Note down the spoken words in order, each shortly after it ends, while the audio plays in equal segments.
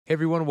Hey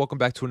everyone, welcome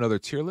back to another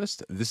tier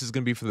list. This is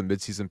going to be for the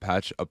mid-season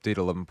patch update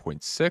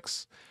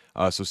 11.6.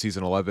 So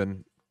season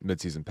 11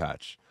 mid-season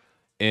patch.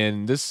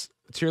 In this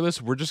tier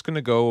list, we're just going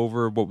to go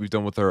over what we've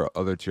done with our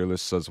other tier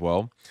lists as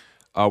well.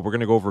 We're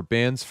going to go over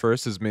bans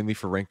first, is mainly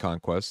for rank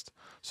conquest.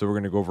 So we're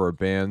going to go over our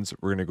bans.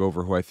 We're going to go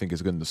over who I think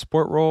is good in the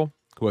support role,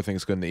 who I think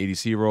is good in the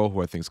ADC role,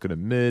 who I think is good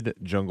in mid,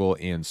 jungle,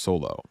 and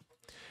solo.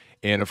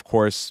 And of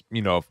course,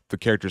 you know, if the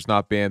character's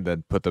not banned,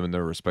 then put them in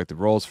their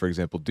respective roles. For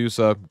example,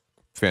 Dusa,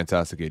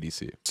 fantastic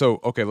ADC. So,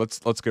 okay, let's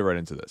get right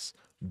into this.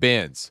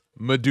 Bans.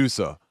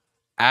 Medusa,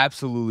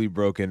 absolutely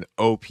broken.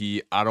 OP.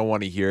 I don't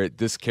want to hear it.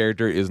 This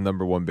character is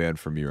 #1 ban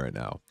for me right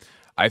now.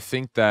 I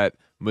think that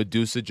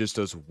Medusa just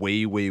does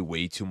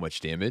way too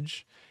much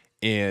damage.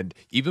 And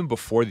even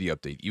before the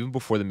update, even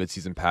before the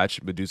midseason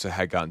patch, Medusa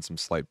had gotten some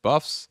slight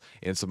buffs,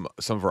 and some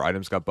of her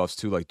items got buffs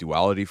too, like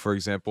Duality, for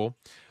example,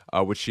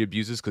 which she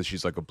abuses because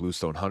she's like a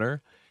Bluestone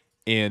hunter.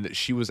 And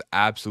she was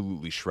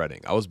absolutely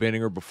shredding. I was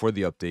banning her before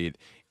the update,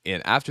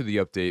 and after the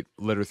update,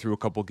 let her through a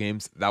couple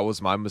games. That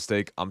was my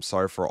mistake. I'm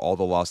sorry for all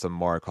the loss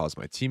MMR I caused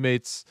my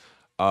teammates.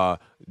 Don't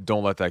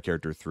let that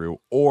character through.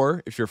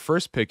 Or if you're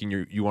first pick and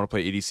you want to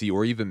play ADC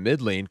or even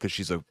mid lane, because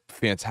she's a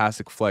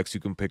fantastic flex, you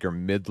can pick her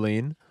mid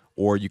lane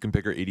or you can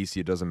pick her ADC.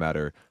 It doesn't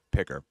matter.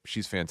 Pick her.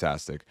 She's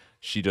fantastic.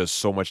 She does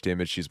so much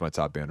damage. She's my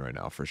top ban right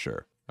now for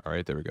sure. All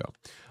right, there we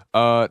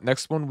go.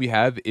 Next one we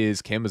have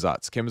is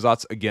Camazotz.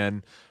 Camazotz,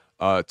 again,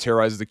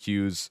 terrorizes the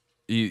queues.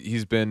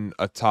 He's been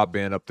a top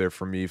ban up there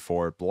for me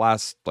for the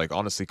last, like,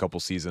 honestly,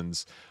 couple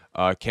seasons.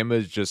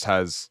 Kama just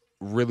has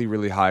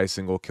really high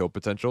single kill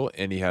potential,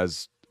 and he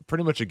has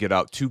pretty much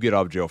two get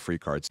out of jail free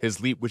cards. His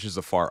leap, which is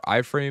a far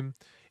iframe,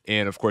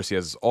 and of course he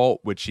has his ult,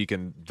 which he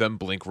can then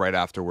blink right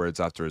afterwards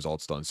after his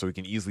ult's done. So he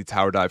can easily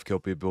tower dive, kill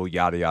people,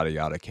 yada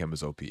yada.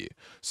 Kama's OP.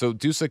 So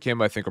Dusa,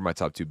 Kama, I think are my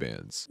top two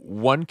bans.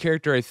 One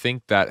character I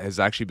think that has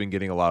actually been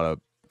getting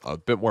a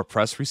bit more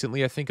press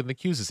recently, I think, in the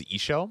queues is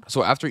Ishel.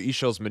 So after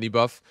Ishel's mini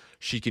buff,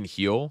 she can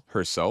heal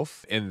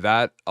herself, and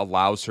that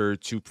allows her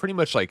to pretty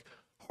much like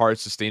hard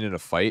sustain in a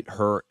fight,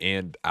 her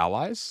and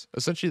allies,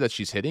 essentially, that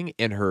she's hitting,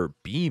 and her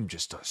beam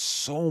just does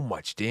so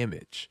much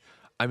damage.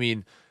 I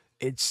mean,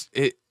 it's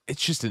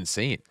just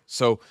insane.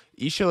 So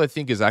Ishel, I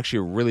think, is actually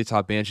a really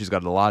top ban. She's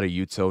got a lot of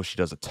util. She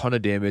does a ton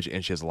of damage,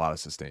 and she has a lot of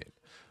sustain.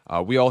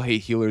 We all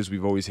hate healers.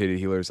 We've always hated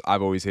healers.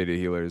 I've always hated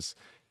healers.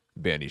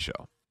 Ban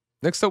Ishel.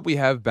 Next up, we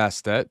have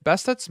Bastet.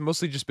 Bastet's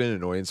mostly just been an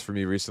annoyance for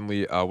me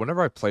recently.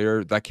 Whenever I play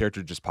her, that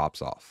character just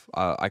pops off.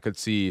 I could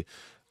see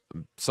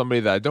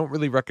somebody that I don't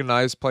really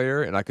recognize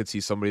player, and I could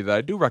see somebody that I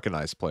do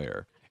recognize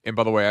player. And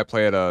by the way, I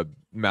play at a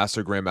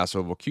GrandMaster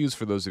level queues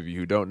for those of you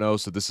who don't know,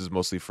 so this is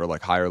mostly for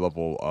like higher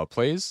level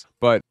plays.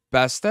 But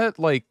Bastet,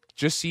 like,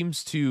 just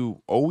seems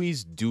to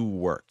always do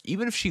work.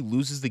 Even if she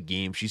loses the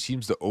game, she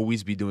seems to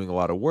always be doing a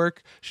lot of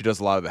work. She does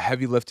a lot of the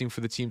heavy lifting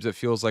for the teams, it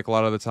feels like, a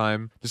lot of the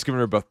time. Just giving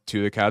her buff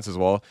to the cats as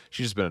well.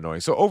 She's just been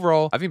annoying. So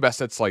overall, I think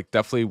Bastet's like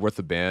definitely worth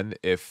a ban.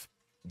 If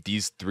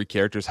these three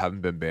characters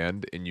haven't been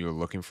banned and you're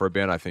looking for a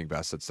ban, I think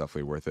Bastet's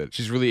definitely worth it.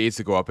 She's really aids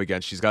to go up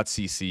against. She's got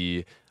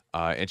CC.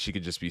 And she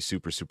could just be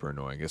super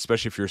annoying,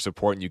 especially if you're a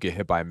support and you get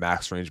hit by a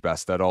max range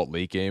Bastet ult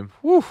late game.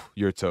 Whew,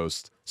 you're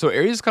toast. So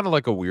Ares is kind of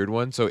like a weird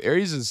one. So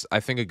Ares is,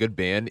 I think, a good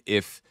ban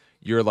if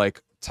you're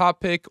like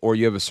top pick or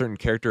you have a certain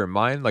character in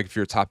mind. Like if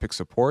you're a top pick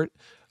support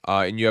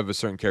and you have a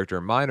certain character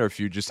in mind, or if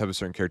you just have a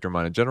certain character in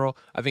mind in general,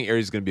 I think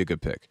Ares is going to be a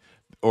good pick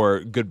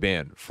or good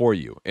ban for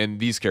you. And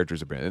these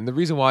characters are banned. And the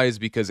reason why is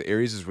because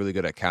Ares is really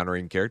good at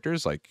countering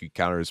characters. Like he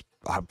counters,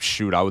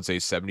 shoot, I would say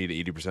 70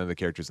 to 80% of the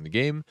characters in the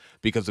game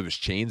because of his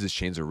chains. His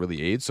chains are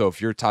really aid. So if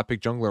you're a top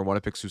pick jungler and want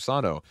to pick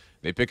Susano,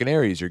 they pick an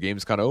Ares, your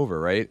game's kind of over,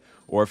 right?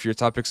 Or if you're a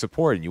top pick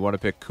support and you want to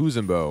pick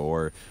Kuzumbo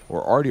or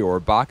Artio or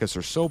Bacchus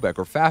or Sobek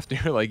or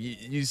Fafnir, like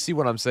you see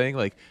what I'm saying?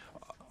 Like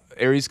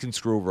Ares can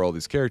screw over all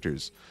these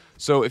characters.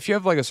 So if you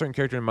have like a certain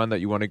character in mind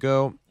that you want to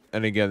go,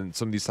 and again,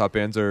 some of these top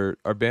bans are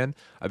banned,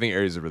 I think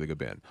Ares is a really good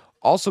ban.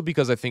 Also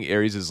because I think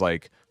Ares is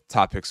like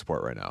top pick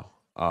support right now.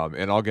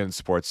 And I'll get in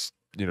sports,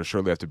 you know,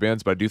 shortly after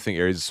bans, but I do think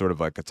Ares is sort of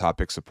like a top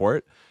pick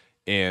support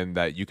and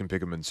that you can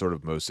pick him in sort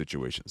of most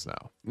situations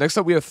now. Next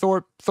up, we have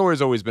Thor. Thor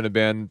has always been a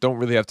ban. Don't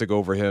really have to go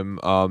over him.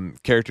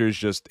 Character is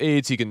just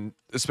aids. He can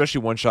especially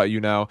one-shot you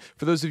now.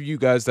 For those of you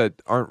guys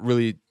that aren't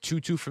really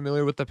too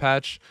familiar with the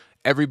patch,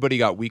 everybody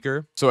got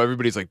weaker. So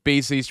everybody's like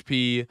base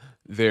HP,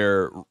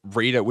 their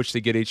rate at which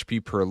they get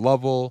HP per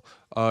level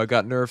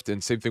got nerfed,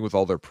 and same thing with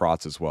all their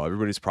prots as well.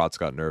 Everybody's prots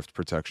got nerfed,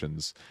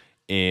 protections.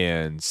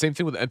 And same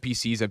thing with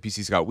NPCs.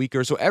 NPCs got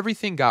weaker. So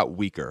everything got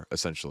weaker,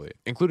 essentially,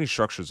 including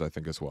structures, I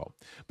think, as well.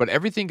 But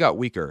everything got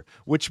weaker,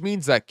 which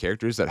means that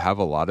characters that have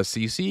a lot of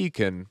CC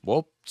can,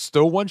 well,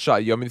 still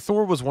one-shot you. I mean,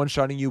 Thor was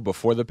one-shotting you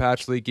before the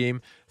patch late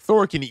game.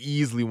 Thor can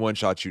easily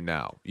one-shot you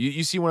now.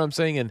 You see what I'm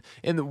saying?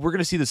 And we're going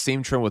to see the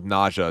same trend with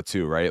Naja,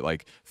 too, right?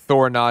 Like,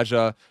 Thor,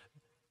 Naja,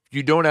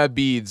 you don't have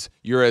beads,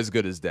 you're as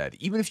good as dead.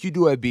 Even if you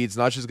do have beads,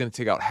 Naja's going to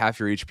take out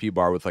half your HP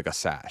bar with, like, a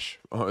sash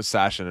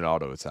and an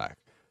auto attack.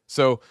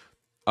 So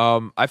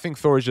I think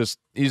Thor is just,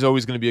 he's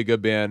always going to be a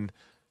good ban.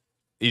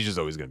 He's just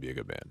always going to be a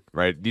good ban,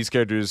 right? These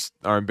characters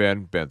aren't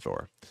banned, ban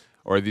Thor.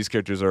 Or these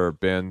characters are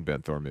ban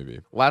Thorn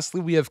maybe.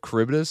 Lastly, we have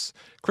Charybdis.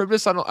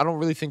 Charybdis, I don't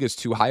really think is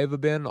too high of a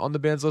ban on the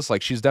bans list.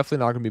 Like, she's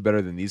definitely not going to be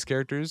better than these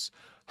characters.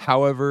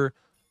 However,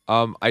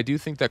 I do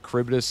think that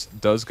Charybdis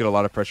does get a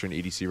lot of pressure in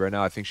ADC right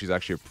now. I think she's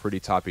actually a pretty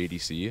top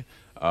ADC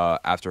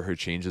after her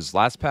changes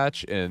last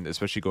patch, and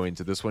especially going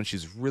into this one,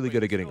 she's really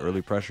good at getting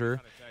early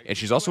pressure, and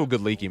she's also a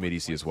good late game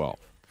ADC as well.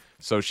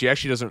 So she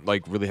actually doesn't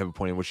like really have a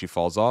point in which she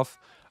falls off.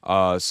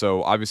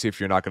 So obviously, if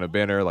you're not going to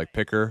ban her, like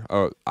pick her.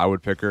 Oh, I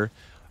would pick her.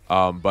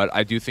 But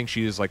I do think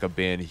she is like a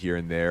ban here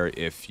and there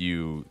if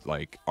you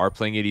like are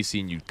playing ADC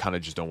and you kind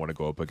of just don't want to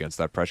go up against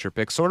that pressure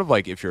pick. Sort of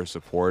like if you're a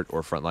support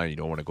or frontline, you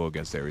don't want to go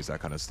against Ares,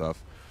 that kind of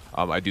stuff.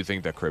 I do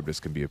think that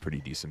Charybdis can be a pretty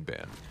decent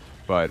ban.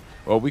 But,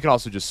 well, we can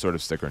also just sort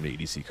of stick her in the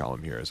ADC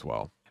column here as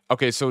well.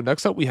 Okay, so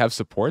next up we have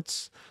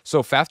supports.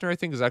 So Fafnir, I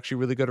think, is actually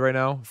really good right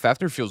now.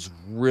 Fafnir feels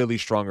really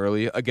strong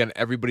early. Again,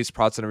 everybody's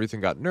prots and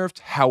everything got nerfed.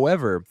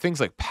 However, things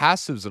like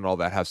passives and all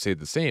that have stayed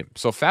the same.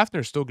 So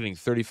Fafnir is still getting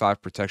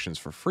 35 protections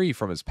for free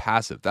from his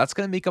passive. That's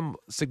going to make him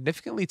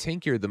significantly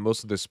tankier than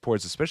most of their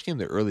supports, especially in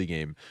the early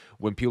game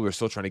when people are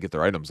still trying to get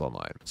their items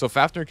online. So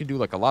Fafnir can do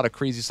like a lot of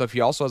crazy stuff.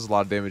 He also has a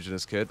lot of damage in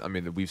his kit. I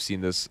mean, we've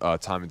seen this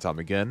time and time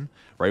again,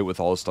 right? With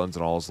all his stuns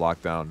and all his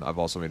lockdown. I've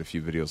also made a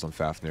few videos on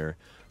Fafnir.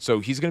 So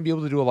he's going to be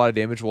able to do a lot of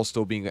damage while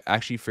still being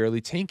actually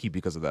fairly tanky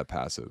because of that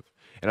passive.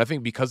 And I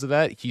think because of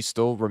that, he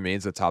still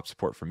remains a top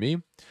support for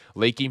me.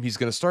 Late game, he's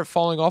going to start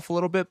falling off a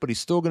little bit, but he's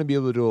still going to be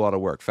able to do a lot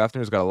of work.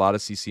 Fafnir's got a lot of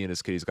CC in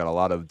his kit. He's got a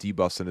lot of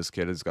debuffs in his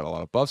kit. He's got a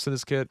lot of buffs in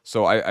his kit.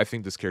 So I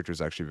think this character is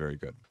actually very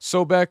good.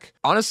 Sobek,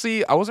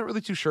 honestly, I wasn't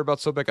really too sure about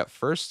Sobek at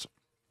first.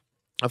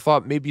 I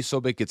thought maybe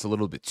Sobek gets a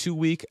little bit too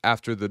weak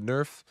after the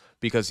nerf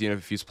because, you know,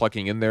 if he's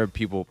plucking in there,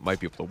 people might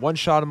be able to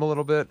one-shot him a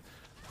little bit.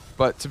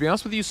 But to be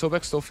honest with you,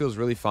 Sobek still feels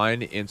really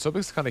fine, and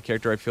Sobek's the kind of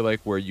character I feel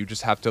like where you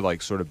just have to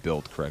like sort of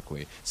build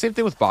correctly. Same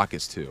thing with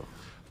Bacchus too.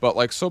 But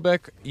like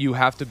Sobek, you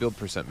have to build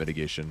percent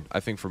mitigation. I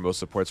think for most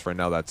supports right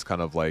now, that's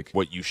kind of like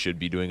what you should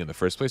be doing in the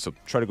first place. So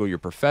try to go your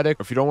Prophetic.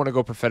 If you don't want to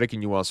go Prophetic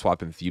and you want to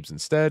swap in Thebes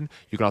instead,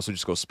 you can also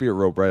just go Spirit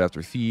Robe right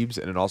after Thebes,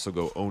 and then also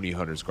go Oni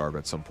Hunter's Garb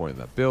at some point in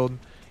that build.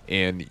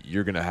 And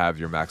you're going to have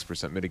your max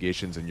percent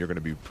mitigations, and you're going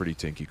to be pretty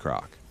tanky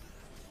croc.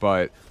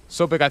 But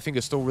Sobek, I think,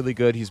 is still really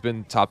good. He's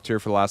been top tier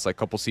for the last like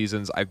couple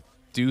seasons. I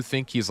do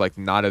think he's like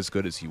not as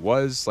good as he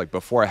was. Like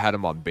before I had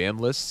him on ban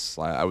lists,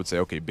 I would say,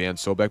 okay, ban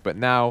Sobek. But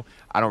now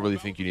I don't really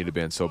think you need to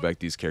ban Sobek.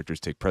 These characters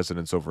take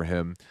precedence over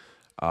him.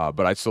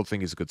 But I still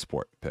think he's a good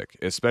support pick,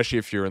 especially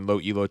if you're in low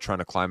elo trying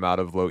to climb out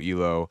of low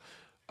elo.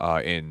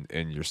 And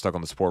you're stuck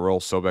on the support role.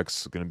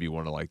 Sobek's going to be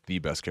one of like the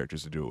best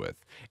characters to do it with.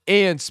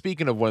 And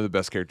speaking of one of the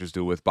best characters to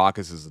do it with,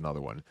 Bacchus is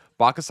another one.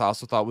 Bacchus I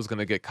also thought was going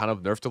to get kind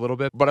of nerfed a little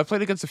bit, but I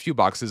played against a few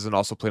Bacchuses and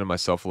also played him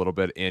myself a little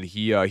bit, and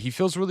he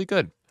feels really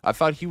good. I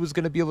thought he was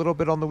going to be a little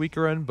bit on the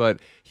weaker end, but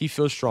he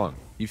feels strong.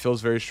 He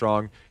feels very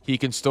strong. He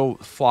can still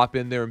flop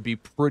in there and be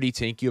pretty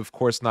tanky. Of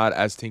course, not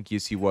as tanky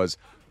as he was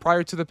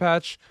prior to the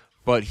patch,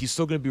 but he's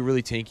still going to be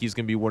really tanky. He's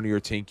going to be one of your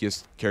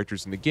tankiest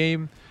characters in the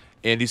game.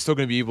 And he's still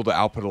going to be able to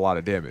output a lot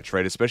of damage,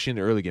 right? Especially in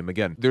the early game.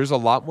 Again, there's a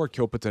lot more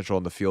kill potential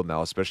on the field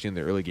now, especially in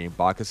the early game.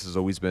 Bacchus has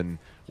always been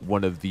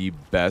one of the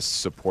best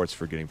supports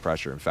for getting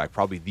pressure. In fact,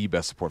 probably the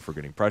best support for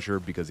getting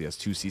pressure because he has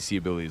 2 CC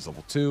abilities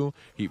level 2.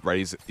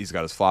 He's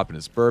got his flop and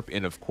his burp.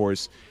 And of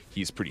course,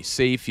 he's pretty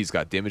safe. He's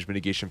got damage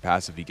mitigation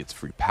passive. He gets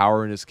free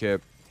power in his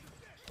kit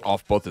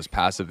off both his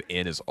passive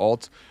and his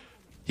ult.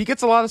 He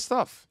gets a lot of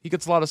stuff.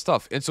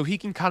 And so he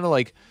can kind of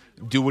like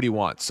do what he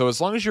wants. So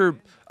as long as you're,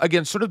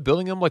 again, sort of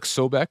building him like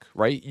Sobek,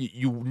 right?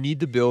 You need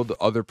to build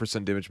other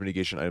percent damage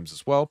mitigation items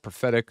as well.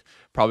 Prophetic,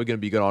 probably going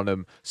to be good on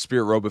him.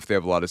 Spirit Robe if they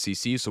have a lot of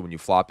CC. So when you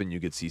flop and you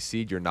get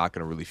CC'd, you're not going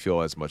to really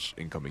feel as much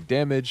incoming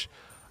damage.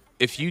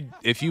 If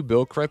you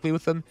build correctly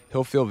with him,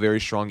 he'll feel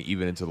very strong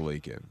even into the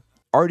late game.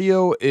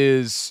 Artio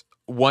is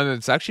one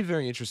that's actually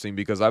very interesting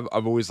because I've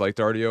always liked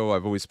Artio.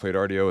 I've always played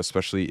Artio,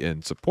 especially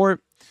in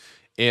support.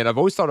 And I've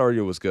always thought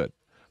Artio was good.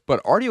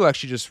 But Artio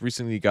actually just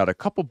recently got a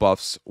couple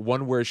buffs.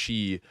 One where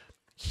she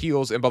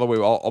heals. And by the way,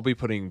 I'll be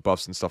putting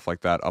buffs and stuff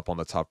like that up on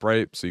the top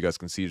right. So you guys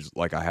can see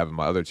like I have in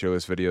my other tier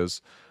list videos.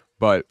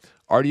 But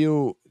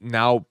Artio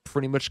now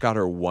pretty much got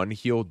her 1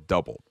 heal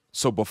double.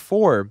 So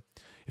before,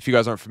 if you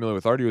guys aren't familiar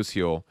with Artio's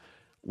heal,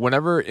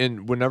 whenever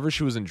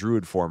she was in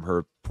Druid form,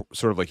 her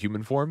sort of like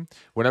human form,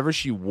 whenever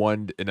she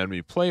won an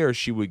enemy player,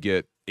 she would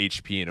get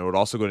HP. And it would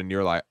also go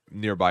to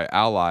nearby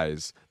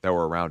allies that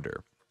were around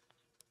her.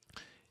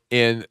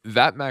 And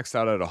that maxed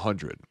out at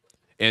 100.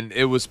 And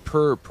it was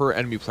per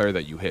enemy player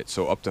that you hit,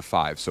 so up to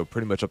 5. So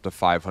pretty much up to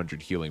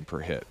 500 healing per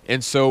hit.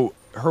 And so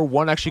her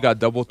 1 actually got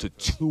doubled to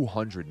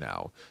 200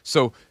 now.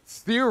 So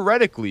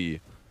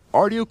theoretically,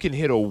 Artio can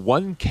hit a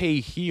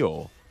 1k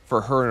heal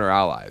for her and her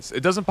allies.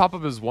 It doesn't pop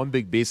up as one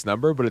big base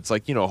number, but it's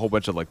like, you know, a whole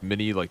bunch of like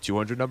mini like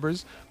 200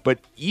 numbers. But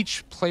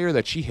each player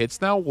that she hits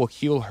now will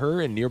heal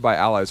her and nearby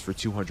allies for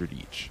 200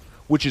 each.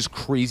 Which is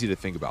crazy to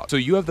think about. So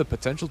you have the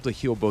potential to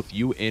heal both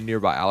you and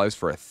nearby allies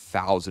for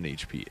 1,000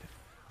 HP,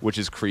 which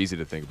is crazy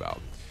to think about.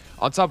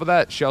 On top of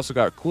that, she also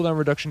got cooldown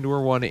reduction to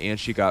her 1, and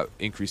she got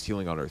increased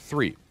healing on her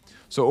 3.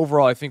 So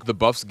overall, I think the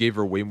buffs gave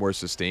her way more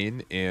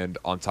sustain, and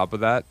on top of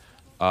that,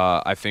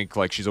 I think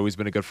like she's always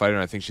been a good fighter,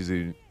 and I think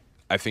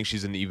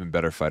she's an even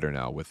better fighter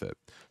now with it.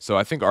 So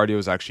I think Artio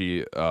is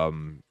actually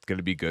going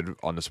to be good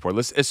on the support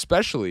list,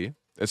 especially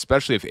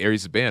if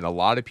Ares is banned. A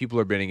lot of people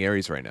are banning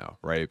Ares right now,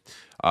 right?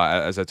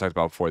 As I talked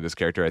about before, this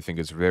character I think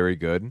is very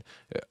good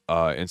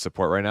in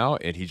support right now,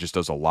 and he just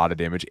does a lot of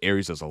damage.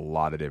 Ares does a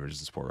lot of damage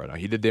in support right now.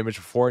 He did damage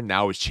before.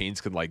 Now his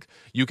chains can like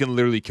you can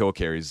literally kill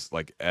carries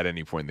like at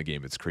any point in the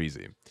game. It's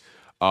crazy.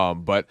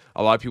 But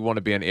a lot of people want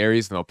to ban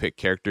Ares and they'll pick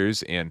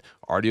characters, and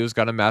Ardio's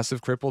got a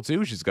massive cripple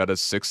too. She's got a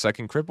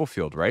 6-second cripple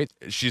field, right?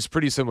 She's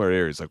pretty similar to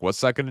Ares. Like,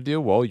 what's that going to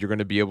do? Well, you're going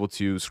to be able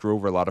to screw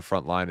over a lot of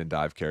frontline and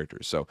dive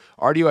characters. So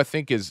Ardio, I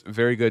think, is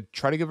very good.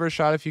 Try to give her a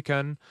shot if you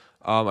can.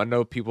 I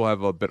know people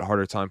have a bit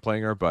harder time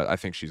playing her, but I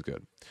think she's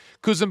good.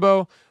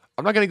 Kuzumbo,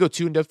 I'm not going to go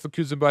too in-depth with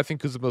Kuzumbo. I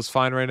think Kuzumbo's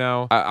fine right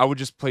now. I would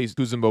just play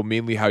Kuzumbo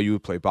mainly how you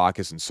would play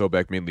Bacchus, and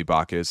Sobek mainly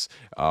Bacchus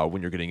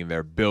when you're getting in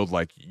there. Build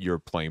like you're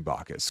playing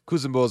Bacchus.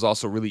 Kuzumbo is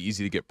also really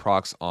easy to get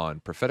procs on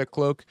Prophetic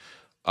Cloak,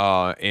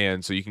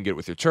 and so you can get it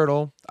with your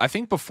turtle. I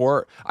think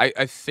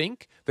I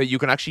think that you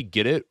can actually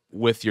get it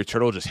with your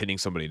turtle just hitting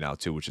somebody now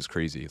too, which is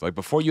crazy. Like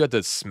before you had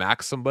to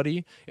smack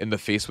somebody in the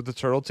face with the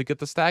turtle to get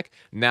the stack.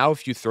 Now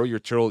if you throw your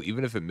turtle,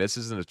 even if it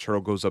misses and the turtle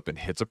goes up and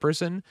hits a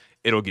person,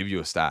 it'll give you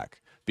a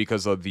stack,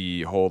 because of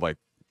the whole like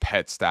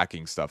pet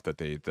stacking stuff that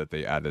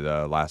they added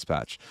last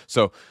patch.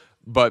 So,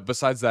 but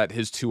besides that,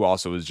 his 2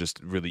 also is just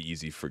really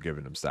easy for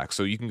giving him stacks.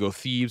 So you can go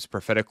Thieves,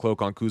 Prophetic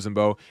Cloak on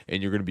Kuzumbo,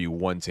 and you're going to be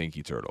 1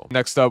 tanky turtle.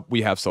 Next up,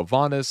 we have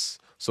Sylvanas.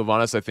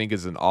 Sylvanas, I think,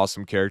 is an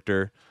awesome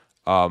character.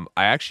 I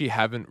actually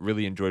haven't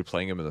really enjoyed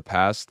playing him in the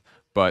past,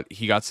 but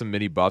he got some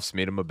mini buffs,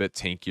 made him a bit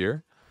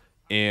tankier.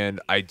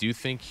 And I do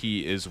think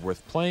he is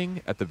worth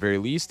playing at the very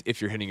least if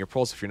you're hitting your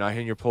pulse. If you're not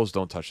hitting your pulse,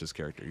 don't touch this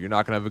character. You're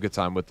not going to have a good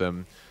time with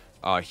him.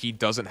 He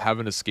doesn't have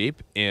an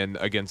escape. And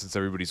again, since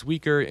everybody's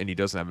weaker and he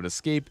doesn't have an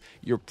escape,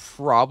 you're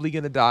probably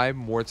going to die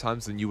more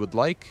times than you would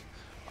like.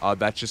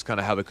 That's just kind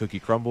of how the cookie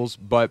crumbles.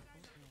 But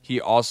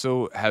he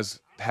also has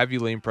heavy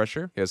lane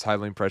pressure. He has high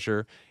lane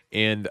pressure.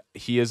 And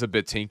he is a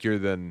bit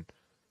tankier than...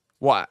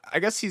 Well, I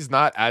guess he's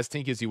not as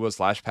tanky as he was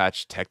last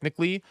patch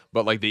technically,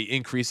 but like they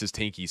increase his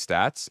tanky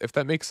stats, if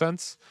that makes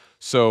sense.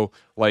 So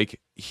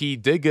like he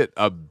did get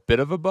a bit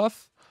of a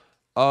buff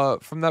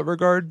from that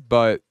regard,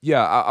 but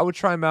yeah, I would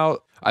try him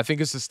out. I think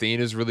his sustain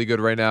is really good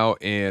right now,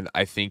 and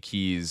I think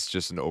he's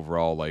just an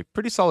overall like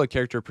pretty solid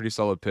character, pretty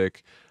solid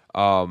pick.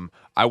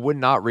 I would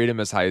not rate him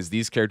as high as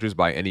these characters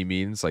by any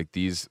means, like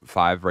these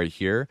 5 right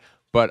here,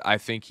 but I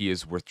think he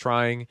is worth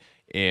trying.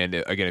 And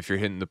again, if you're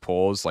hitting the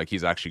polls, like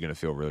he's actually going to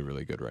feel really,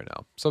 really good right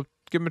now. So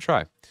give him a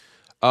try.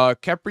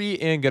 Khepri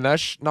and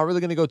Ganesh, not really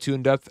going to go too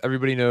in depth.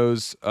 Everybody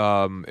knows,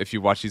 if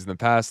you watched these in the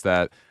past,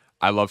 that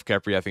I love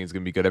Khepri. I think it's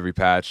going to be good every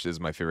patch. This is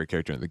my favorite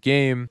character in the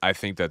game. I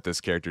think that this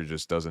character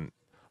just doesn't,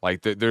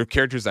 like, there are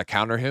characters that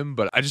counter him,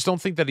 but I just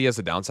don't think that he has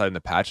a downside in the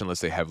patch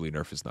unless they heavily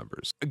nerf his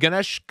numbers.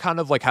 Ganesh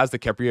kind of like has the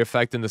Khepri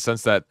effect in the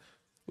sense that,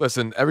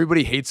 listen,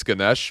 everybody hates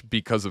Ganesh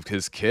because of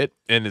his kit,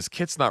 and his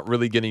kit's not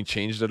really getting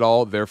changed at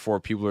all. Therefore,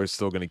 people are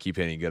still going to keep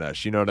hating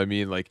Ganesh. You know what I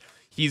mean? Like,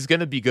 he's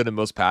going to be good in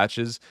most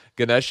patches.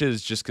 Ganesh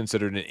is just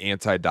considered an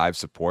anti-dive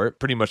support.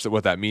 Pretty much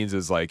what that means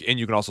is like, and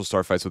you can also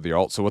start fights with your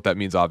ult. So what that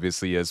means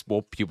obviously is,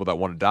 well, people that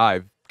want to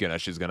dive,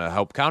 Ganesh is going to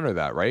help counter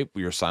that, right?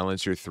 Your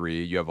silence, your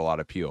 3, you have a lot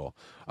of peel.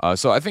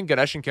 So I think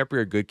Ganesh and Khepri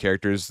are good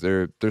characters.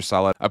 They're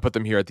solid. I put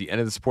them here at the end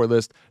of the support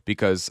list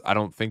because I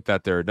don't think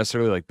that they're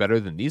necessarily like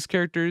better than these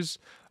characters.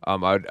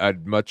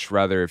 I'd much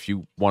rather, if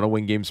you want to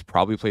win games,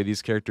 probably play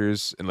these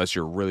characters. Unless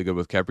you're really good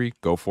with Khepri,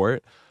 go for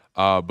it.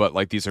 But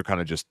like these are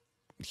kind of just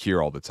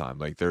here all the time.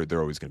 Like they're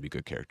always going to be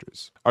good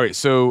characters. All right,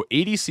 so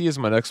ADC is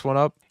my next one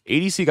up.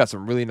 ADC got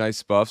some really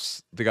nice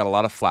buffs. They got a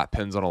lot of flat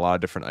pens on a lot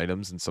of different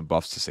items and some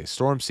buffs to say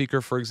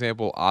Stormseeker, for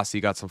example.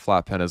 Asi got some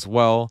flat pen as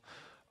well.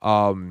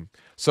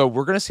 So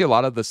we're going to see a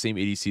lot of the same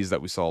ADCs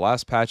that we saw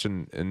last patch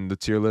in the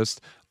tier list.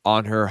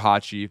 On her,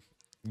 Hachi,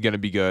 going to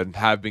be good,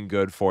 have been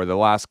good for the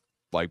last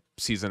like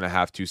season and a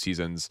half, 2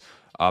 seasons.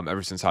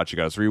 Ever since Hachi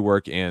got his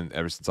rework and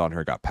ever since On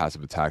Her got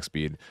passive attack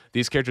speed.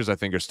 These characters I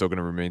think are still going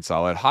to remain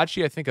solid.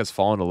 Hachi I think has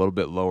fallen a little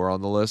bit lower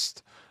on the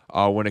list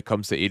when it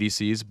comes to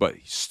ADCs, but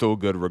he's still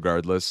good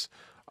regardless.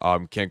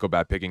 Can't go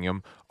back picking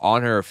him.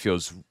 On Her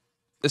feels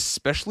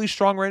especially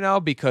strong right now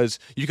because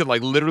you can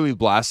like literally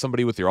blast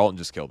somebody with your ult and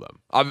just kill them.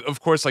 Of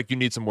course, like you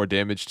need some more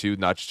damage too,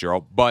 not just your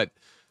ult, but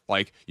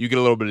like you get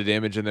a little bit of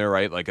damage in there,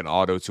 right? Like an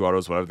auto, 2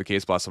 autos, whatever the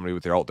case, blast somebody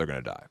with their ult, they're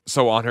going to die.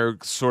 So On Her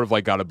sort of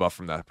like got a buff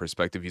from that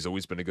perspective. He's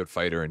always been a good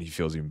fighter and he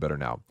feels even better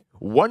now.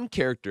 One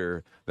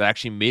character that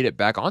actually made it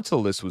back onto the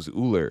list was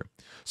Ullr.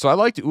 So I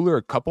liked Ullr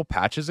a couple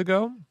patches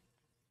ago,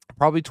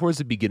 probably towards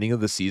the beginning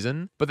of the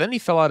season, but then he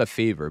fell out of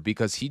favor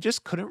because he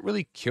just couldn't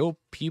really kill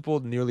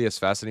people nearly as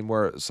fast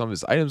anymore. Some of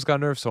his items got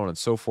nerfed, so on and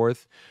so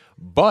forth.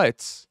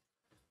 But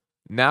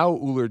now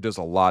Ullr does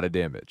a lot of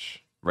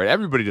damage, right?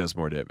 Everybody does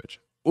more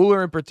damage.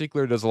 Ullr in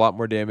particular does a lot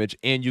more damage,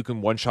 and you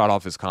can one-shot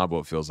off his combo,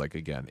 it feels like,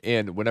 again.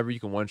 And whenever you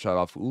can one-shot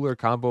off Ullr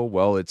combo,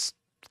 well, it's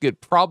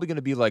probably going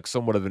to be like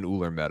somewhat of an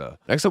Ullr meta.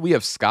 Next up, we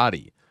have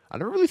Scotty. I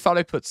never really thought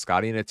I'd put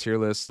Scotty in a tier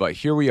list, but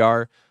here we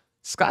are.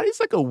 Scotty's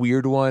like a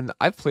weird one.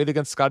 I've played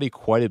against Scotty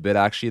quite a bit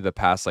actually the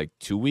past like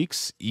 2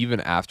 weeks, even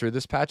after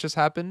this patch has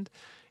happened.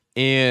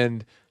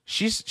 And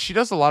she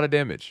does a lot of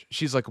damage.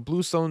 She's like a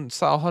bluestone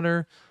style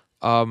hunter.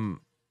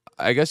 Um,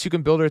 I guess you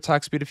can build her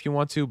attack speed if you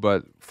want to,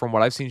 but from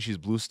what I've seen, she's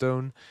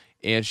bluestone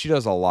and she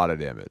does a lot of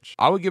damage.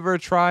 I would give her a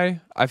try.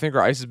 I think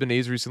her ice has been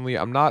A's recently.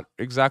 I'm not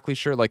exactly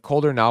sure. Like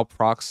Colder now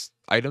procs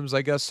items,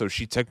 I guess, so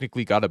she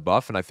technically got a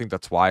buff, and I think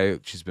that's why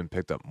she's been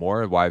picked up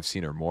more, why I've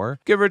seen her more.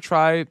 Give her a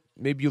try.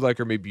 Maybe you like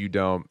her, maybe you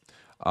don't.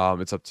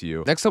 It's up to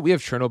you. Next up, we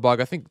have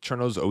Chernobog. I think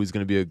Cherno's always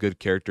going to be a good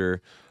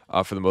character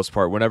for the most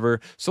part.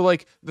 So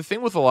like the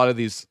thing with a lot of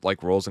these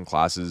like roles and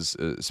classes,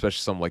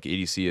 especially some like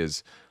ADC,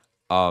 is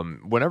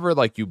whenever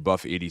like you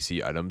buff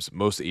ADC items,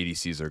 most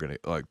ADCs are gonna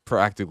like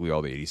practically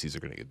all the ADCs are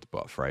gonna get the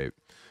buff, right?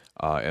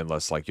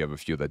 Unless like you have a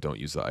few that don't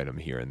use the item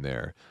here and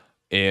there.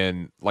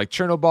 And like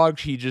Chernobog,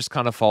 he just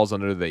kind of falls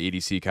under the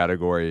ADC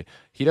category.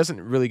 He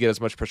doesn't really get as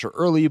much pressure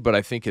early, but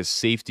I think his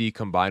safety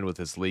combined with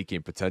his late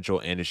game potential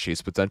and his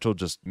chase potential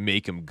just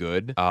make him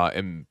good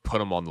and put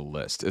him on the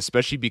list,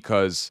 especially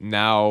because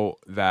now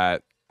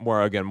that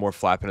more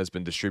flat pen has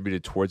been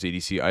distributed towards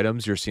ADC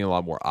items, you're seeing a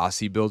lot more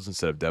Aussie builds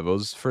instead of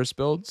Devo's first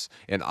builds.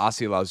 And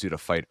Aussie allows you to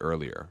fight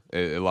earlier.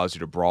 It allows you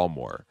to brawl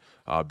more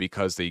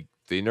because they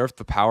nerfed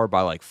the power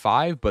by like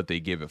 5, but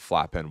they gave it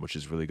flat pen, which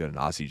is really good. And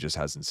Aussie just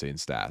has insane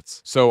stats.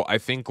 So I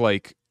think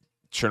like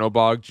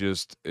Chernobog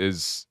just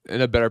is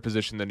in a better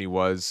position than he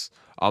was,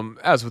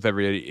 as with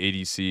every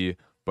ADC,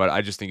 but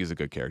I just think he's a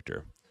good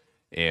character.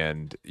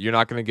 And you're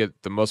not going to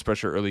get the most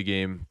pressure early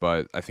game,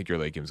 but I think your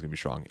late game is going to be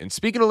strong. And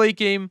speaking of late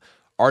game,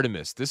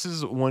 Artemis. This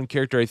is one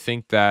character I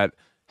think that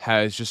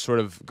has just sort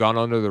of gone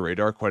under the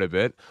radar quite a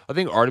bit. I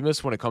think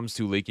Artemis, when it comes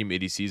to late game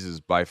ADCs, is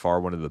by far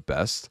one of the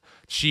best.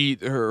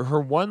 Her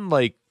one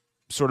like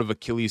sort of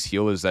Achilles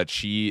heel is that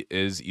she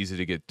is easy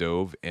to get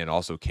dove and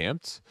also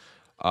camped,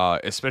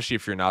 especially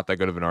if you're not that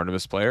good of an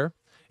Artemis player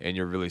and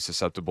you're really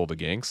susceptible to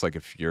ganks. Like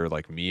if you're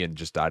like me and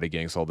just die to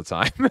ganks all the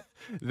time,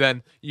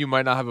 then you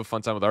might not have a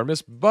fun time with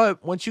Artemis.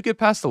 But once you get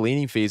past the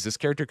laning phase, this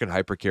character can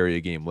hyper carry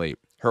a game late.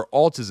 Her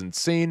ult is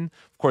insane.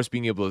 Of course,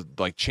 being able to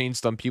like chain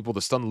stun people,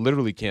 the stun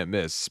literally can't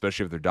miss,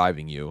 especially if they're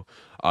diving you.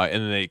 And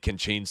then they can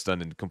chain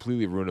stun and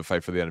completely ruin a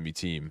fight for the enemy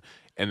team.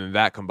 And then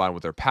that combined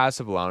with her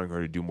passive, allowing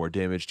her to do more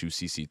damage to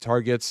CC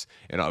targets.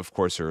 And of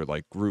course, her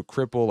like root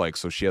cripple, like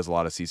so she has a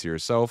lot of CC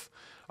herself.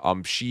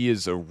 She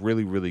is a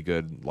really, really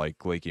good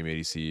like late game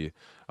ADC,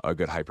 a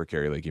good hyper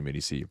carry late game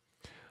ADC.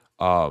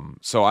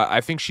 So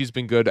I think she's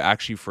been good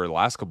actually for the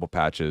last couple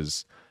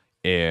patches.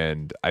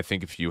 And I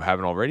think if you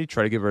haven't already,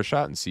 try to give her a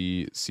shot and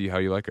see how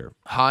you like her.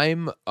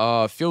 Heim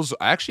feels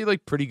actually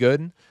like pretty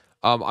good.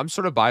 I'm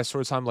sort of biased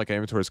towards Heim like I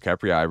am towards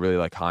Capria. I really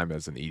like Heim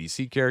as an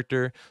ADC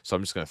character, so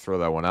I'm just going to throw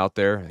that one out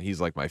there.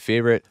 He's like my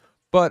favorite.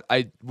 But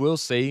I will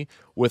say,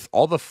 with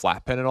all the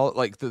flat pen and all,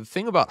 like the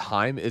thing about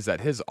Heim is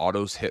that his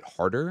autos hit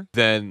harder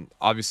than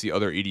obviously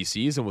other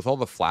ADCs. And with all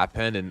the flat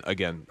pen and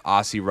again,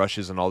 Aussie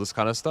rushes and all this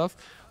kind of stuff,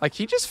 like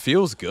he just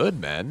feels good,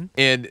 man.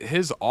 And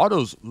his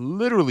autos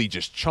literally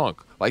just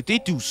chunk. Like they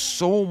do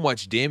so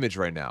much damage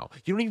right now.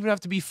 You don't even have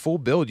to be full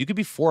build. You could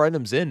be 4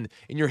 items in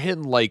and you're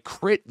hitting like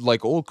crit,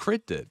 like old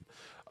crit did,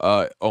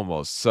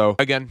 almost. So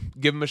again,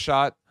 give him a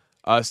shot.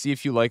 See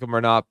if you like him or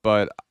not,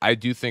 but I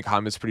do think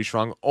Heim is pretty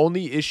strong.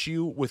 Only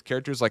issue with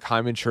characters like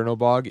Heim and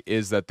Chernobog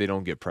is that they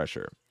don't get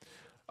pressure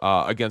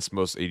against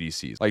most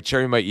ADCs. Like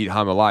Cherry might eat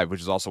Heim alive, which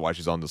is also why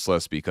she's on this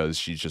list because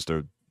she's just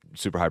a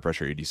super high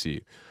pressure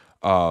ADC.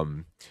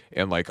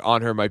 And like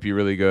on her might be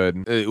really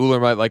good. Uller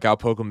might like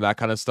outpoke him, that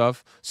kind of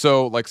stuff.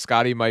 So like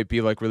Scotty might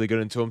be like really good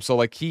into him. So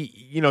like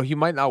he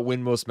might not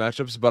win most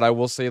matchups, but I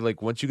will say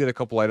like once you get a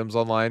couple items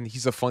online,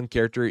 he's a fun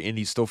character and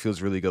he still feels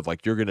really good.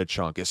 Like you're gonna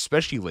chunk,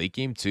 especially late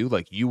game too.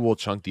 Like you will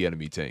chunk the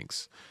enemy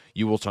tanks.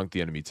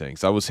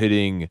 I was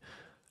hitting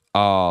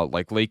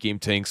like late game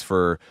tanks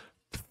for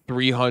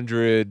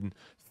 300,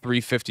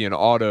 350 in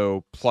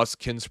auto plus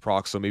Kins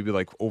proc, so maybe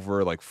like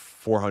over like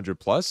 400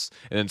 plus,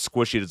 and then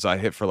Squishy does I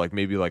hit for like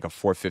maybe like a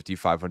 450,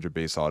 500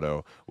 base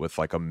auto with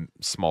like a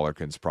smaller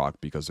Kins proc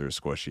because they're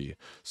Squishy.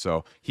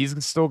 So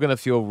he's still gonna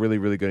feel really,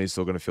 really good. He's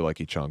still gonna feel like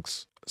he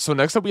chunks. So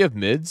next up we have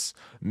mids.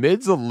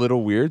 Mid's a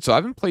little weird. So I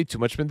haven't played too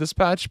much mid this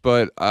patch,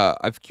 but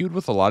I've queued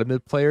with a lot of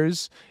mid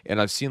players,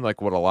 and I've seen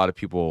like what a lot of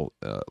people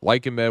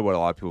like in mid, what a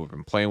lot of people have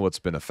been playing, what's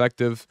been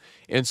effective.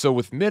 And so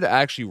with mid,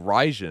 actually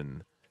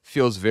Raijin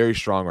feels very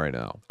strong right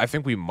now. I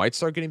think we might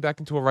start getting back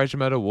into a Raijin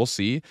meta. We'll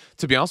see.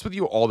 To be honest with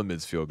you, all the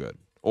mids feel good.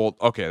 Well,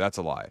 okay, that's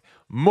a lie.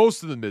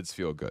 Most of the mids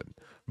feel good.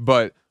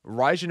 But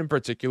Raijin in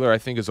particular, I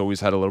think, has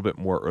always had a little bit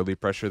more early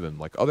pressure than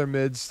like other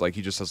mids. Like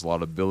he just has a lot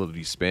of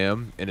ability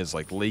spam, and his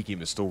like late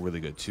game is still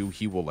really good too.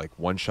 He will like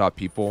one-shot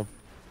people.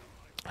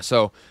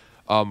 So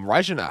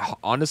Raijin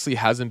honestly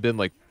hasn't been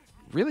like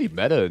really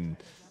meta in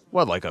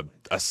what, like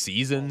a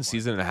season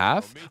and a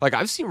half. Like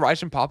I've seen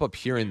Raijin pop up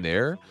here and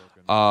there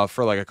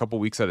for like a couple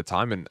weeks at a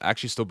time and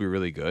actually still be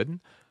really good.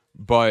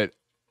 But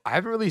I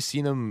haven't really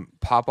seen him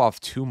pop off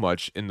too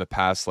much in the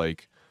past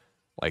like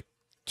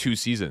 2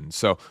 seasons.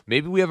 So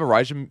maybe we have a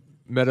Raijin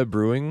meta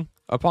brewing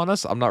upon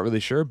us. I'm not really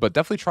sure, but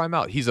definitely try him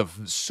out. He's a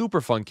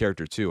super fun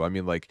character too. I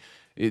mean, like,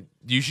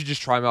 you should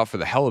just try him out for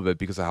the hell of it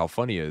because of how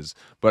fun he is.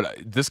 But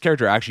this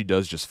character actually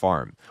does just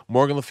farm.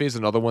 Morgan Le Fay is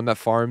another one that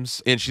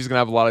farms, and she's gonna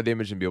have a lot of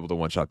damage and be able to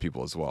one-shot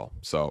people as well.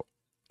 So,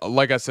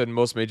 like I said,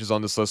 most mages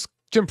on this list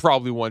can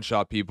probably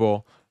one-shot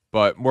people,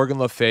 but Morgan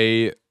Le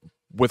Fay,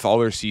 with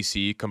all her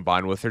CC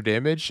combined with her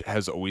damage,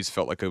 has always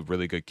felt like a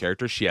really good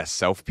character. She has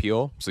self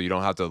peel, so you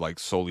don't have to like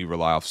solely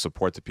rely off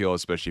support to peel,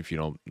 especially if you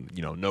don't,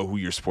 know who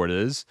your support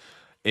is.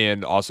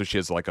 And also, she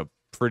has like a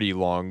pretty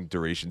long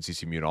duration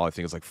CC immune. All I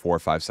think is like 4 or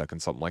 5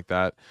 seconds, something like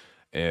that.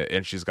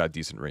 And she's got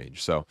decent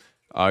range. So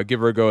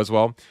give her a go as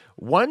well.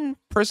 One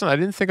person I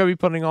didn't think I'd be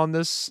putting on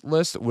this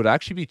list would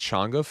actually be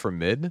Chang'e for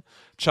mid.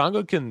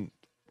 Chang'e can,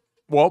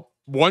 well,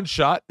 one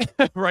shot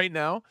right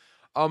now.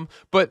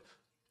 But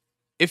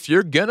if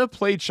you're gonna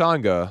play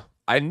Chang'e,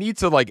 I need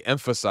to like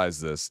emphasize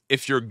this.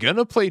 If you're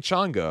gonna play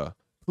Chang'e,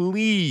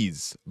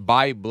 please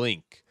buy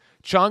Blink.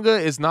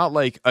 Chang'e is not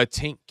like a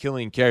tank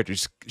killing character.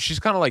 She's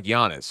kind of like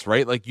Giannis,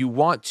 right? Like you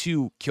want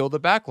to kill the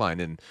backline,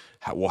 and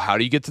how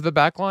do you get to the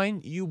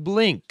backline? You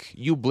blink.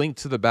 You blink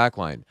to the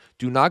backline.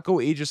 Do not go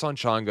Aegis on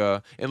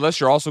Chang'e unless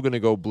you're also going to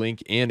go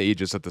Blink and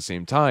Aegis at the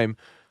same time.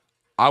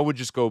 I would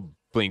just go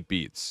Blink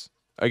beats.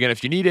 Again,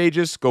 if you need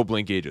Aegis, go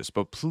Blink Aegis.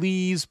 But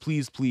please,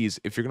 please, please,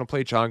 if you're going to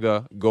play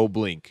Chang'e, go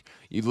Blink.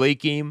 You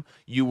late game,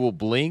 you will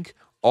Blink,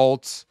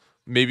 ult,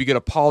 maybe get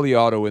a poly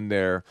auto in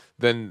there,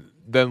 then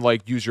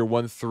like use your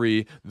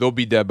 1-3. They'll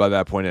be dead by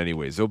that point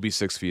anyways. They'll be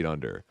 6 feet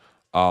under.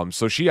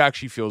 So she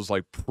actually feels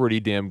like pretty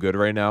damn good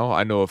right now.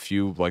 I know a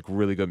few like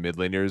really good mid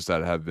laners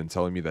that have been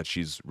telling me that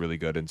she's really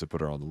good and to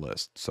put her on the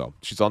list. So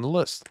she's on the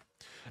list.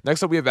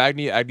 Next up, we have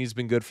Agni. Agni's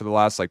been good for the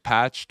last like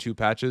 2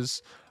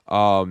 patches.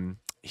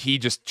 He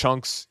just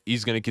chunks.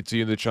 He's going to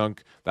continue the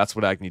chunk. That's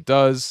what Agni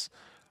does.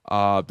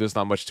 There's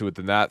not much to it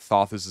than that.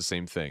 Thoth is the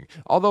same thing.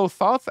 Although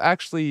Thoth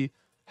actually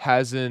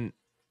hasn't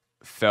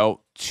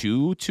felt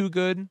too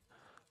good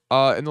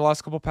in the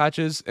last couple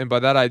patches. And by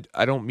that,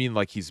 I don't mean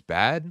like he's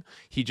bad.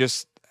 He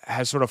just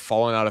has sort of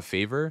fallen out of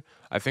favor.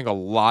 I think a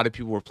lot of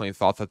people were playing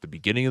Thoth at the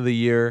beginning of the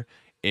year,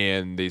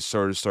 and they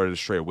sort of started to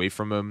stray away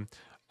from him.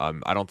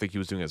 I don't think he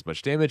was doing as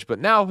much damage, but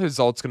now his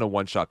ult's going to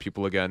one-shot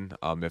people again,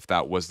 if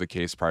that was the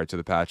case prior to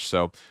the patch.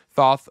 So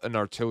Thoth, an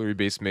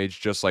artillery-based mage,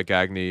 just like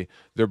Agni,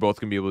 they're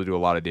both going to be able to do a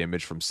lot of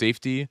damage from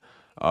safety,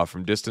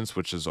 from distance,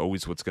 which is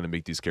always what's going to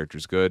make these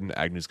characters good. And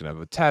Agni's going to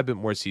have a tad bit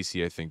more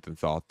CC, I think, than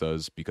Thoth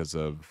does because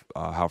of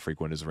how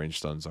frequent his range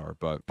stuns are.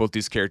 But both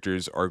these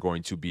characters are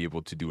going to be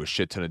able to do a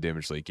shit ton of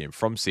damage late game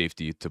from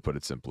safety, to put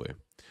it simply.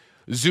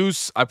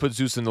 Zeus, I put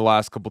Zeus in the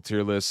last couple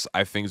tier lists.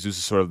 I think Zeus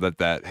is sort of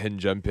that hidden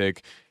gem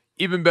pick.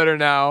 Even better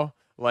now.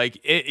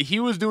 Like, he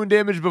was doing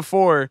damage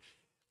before.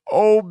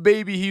 Oh,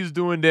 baby, he's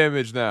doing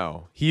damage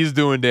now. He's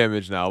doing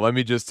damage now. Let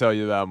me just tell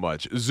you that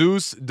much.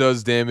 Zeus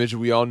does damage.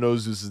 We all know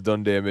Zeus has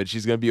done damage.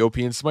 He's going to be OP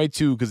in Smite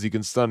 2 because he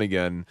can stun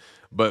again.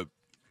 But,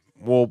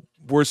 well,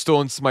 we're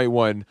still in Smite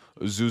 1.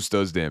 Zeus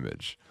does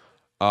damage.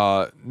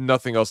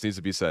 Nothing else needs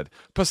to be said.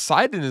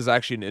 Poseidon is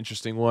actually an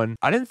interesting one.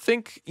 I didn't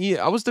think...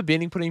 I was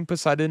debating putting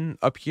Poseidon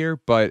up here,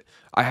 but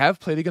I have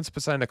played against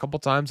Poseidon a couple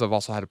times. I've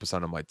also had a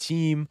Poseidon on my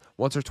team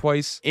once or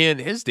twice. And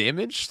his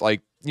damage,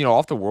 like,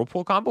 off the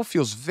Whirlpool combo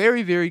feels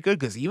very, very good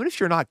because even if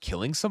you're not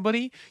killing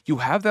somebody, you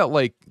have that,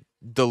 like,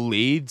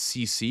 delayed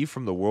CC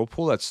from the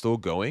Whirlpool that's still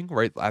going,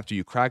 right? After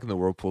you crack, and the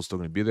Whirlpool's still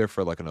going to be there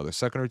for, like, another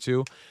second or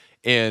two.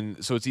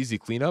 And so it's easy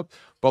cleanup,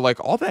 but like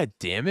all that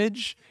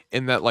damage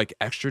and that like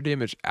extra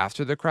damage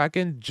after the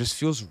Kraken just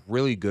feels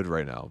really good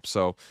right now.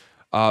 So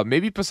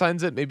maybe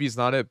Poseidon's it, maybe he's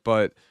not it,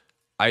 but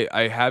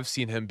I have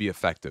seen him be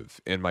effective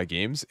in my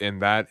games.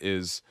 And that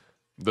is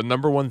the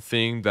number one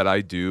thing that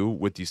I do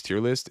with these tier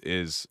lists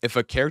is if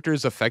a character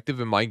is effective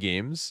in my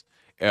games,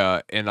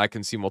 and I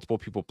can see multiple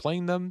people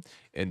playing them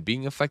and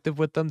being effective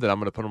with them, then I'm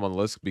going to put them on the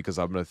list because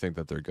I'm going to think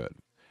that they're good.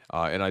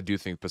 And I do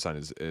think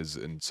Poseidon is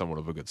in somewhat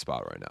of a good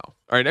spot right now. All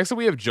right, next up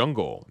we have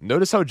Jungle.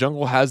 Notice how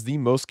Jungle has the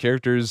most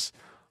characters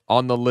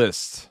on the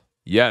list.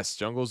 Yes,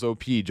 Jungle's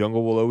OP.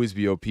 Jungle will always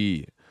be OP.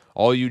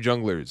 All you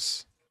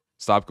junglers,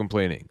 stop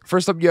complaining.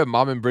 First up, you have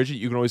Mom and Bridget.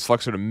 You can always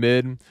flex her to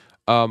mid.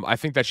 I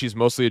think that she's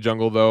mostly a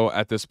jungle, though,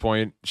 at this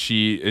point.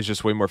 She is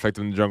just way more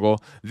effective in the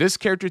jungle. This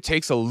character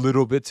takes a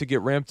little bit to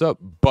get ramped up,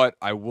 but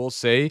I will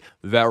say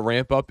that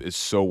ramp up is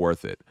so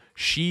worth it.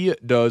 She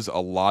does a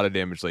lot of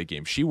damage late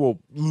game. She will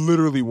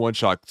literally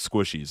one-shot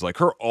squishies. Like,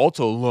 her ult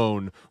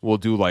alone will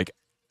do, like,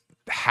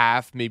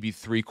 half, maybe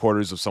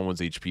 3/4 of someone's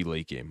HP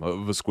late game,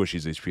 of a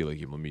squishy's HP late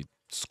game. Let me...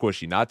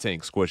 Squishy, not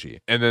tank, squishy.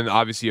 And then,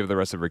 obviously, you have the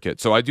rest of her kit.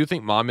 So, I do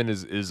think Mammon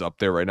is up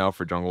there right now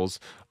for jungles.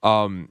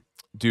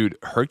 Dude,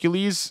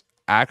 Hercules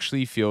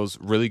actually feels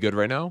really good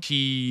right now.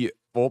 He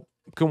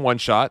can one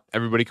shot.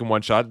 Everybody can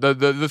one shot.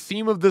 The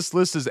theme of this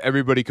list is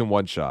everybody can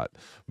one shot,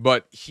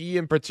 but he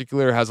in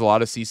particular has a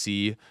lot of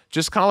CC,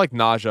 just kind of like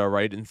Naja,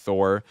 right, in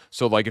Thor.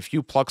 So like if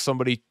you pluck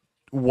somebody,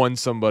 one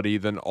somebody,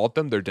 then ult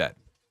them, they're dead.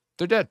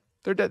 They're dead.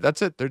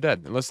 That's it. They're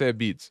dead unless they have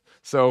beads.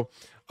 So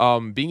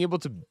being able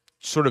to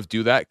sort of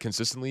do that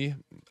consistently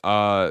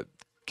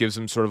can gives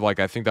him sort of like,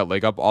 I think, that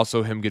leg up.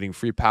 Also, him getting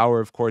free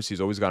power, of course,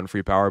 he's always gotten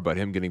free power, but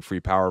him getting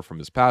free power from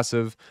his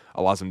passive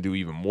allows him to do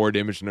even more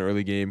damage in the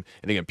early game.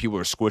 And again, people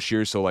are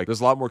squishier, so like there's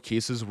a lot more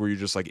cases where you're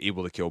just like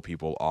able to kill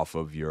people off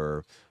of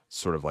your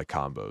sort of like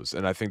combos.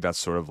 And I think that's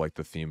sort of like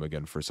the theme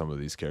again for some of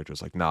these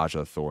characters like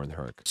Naja, Thor, and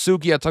Herc.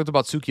 Suki, I talked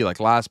about Suki like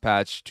last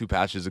patch, 2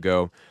 patches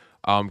ago.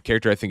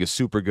 Character I think is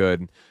super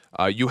good.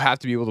 You have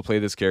to be able to play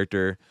this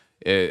character.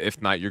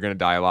 If not, you're going to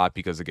die a lot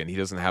because, again, he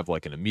doesn't have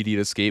like an immediate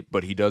escape,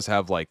 but he does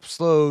have like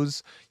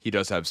slows, he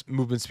does have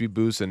movement speed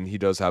boost, and he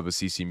does have a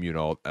CC mute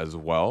ult as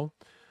well.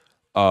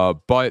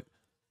 But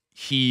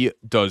he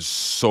does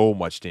so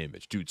much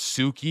damage. Dude,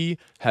 Suki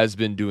has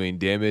been doing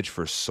damage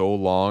for so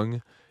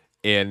long,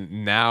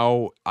 and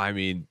now, I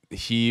mean,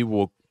 he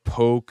will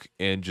poke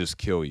and just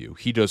kill you.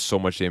 He does so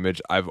much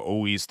damage. I've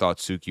always thought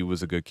Suki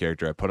was a good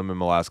character. I put him in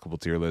my last couple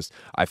tier lists.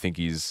 I think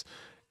he's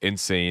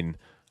insane.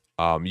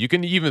 You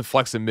can even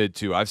flex in mid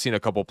too. I've seen a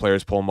couple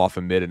players pull him off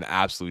in mid and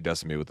absolutely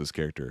decimate with this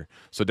character.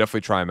 So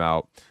definitely try him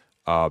out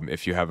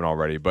if you haven't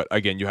already. But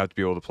again, you have to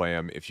be able to play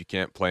him. If you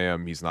can't play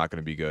him, he's not going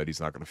to be good. He's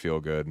not going to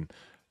feel good.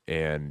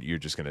 And you're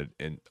just going to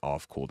end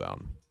off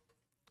cooldown.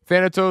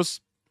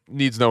 Thanatos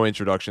needs no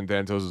introduction.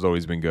 Thanatos has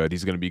always been good.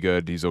 He's going to be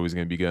good. He's always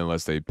going to be good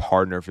unless they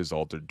hard nerf his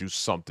ult or do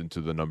something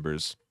to the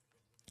numbers.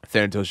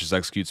 Thanatos just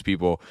executes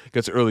people,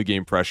 gets early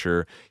game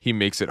pressure. He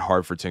makes it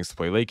hard for tanks to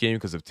play late game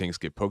because if tanks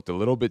get poked a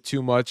little bit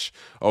too much,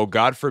 oh,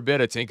 God forbid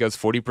a tank has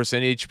 40%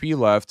 HP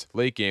left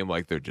late game,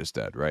 like they're just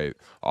dead, right?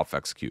 Off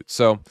execute.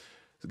 So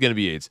it's going to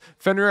be AIDS.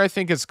 Fenrir, I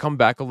think, has come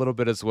back a little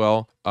bit as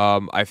well.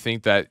 I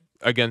think that,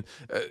 again,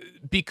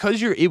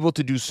 because you're able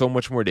to do so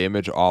much more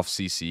damage off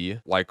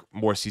CC, like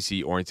more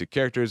CC-oriented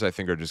characters, I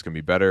think are just going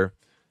to be better.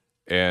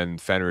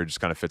 And Fenrir just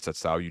kind of fits that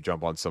style. You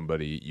jump on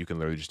somebody, you can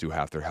literally just do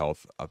half their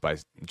health by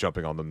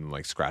jumping on them and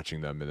like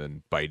scratching them and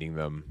then biting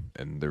them,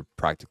 and they're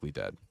practically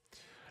dead.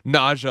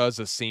 Naja is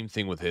the same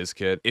thing with his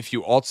kit. If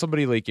you ult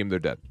somebody late game, they're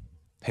dead.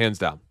 Hands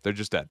down, they're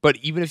just dead. But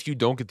even if you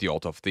don't get the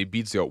ult off, they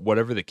beat the ult,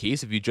 whatever the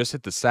case, if you just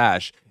hit the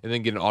sash and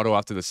then get an auto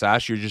after the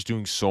sash, you're just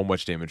doing so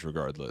much damage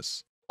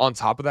regardless. On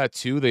top of that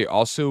too, they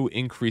also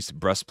increased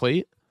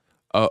breastplate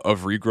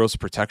of regrowth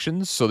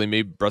protections. So they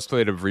made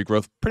breastplate of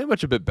regrowth pretty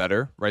much a bit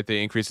better, right?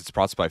 They increased its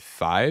prots by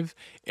 5.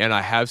 And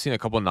I have seen a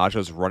couple of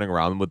Najas running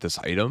around with this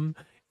item,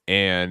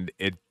 and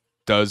it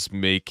does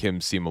make him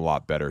seem a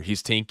lot better.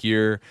 He's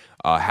tankier,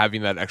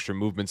 having that extra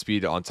movement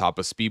speed on top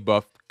of speed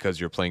buff because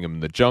you're playing him in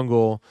the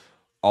jungle,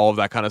 all of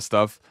that kind of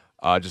stuff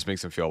just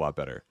makes him feel a lot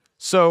better.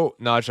 So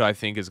Naja, I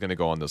think, is going to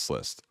go on this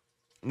list.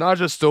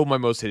 Naja's still my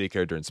most hated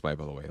character in Smite,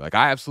 by the way. Like,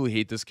 I absolutely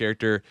hate this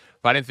character.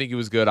 If I didn't think he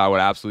was good, I would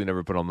absolutely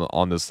never put him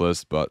on this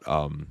list, but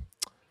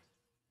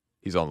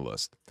he's on the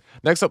list.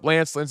 Next up,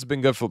 Lance. Lance has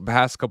been good for the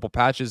past couple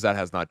patches. That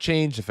has not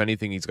changed. If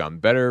anything, he's gotten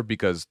better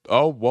because,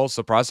 oh, well,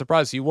 surprise,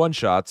 surprise, he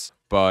one-shots.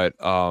 But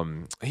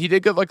he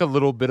did get, like, a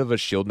little bit of a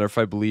shield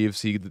nerf, I believe.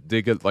 So he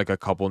did get, like, a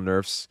couple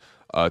nerfs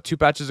 2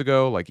 patches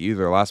ago, like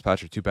either last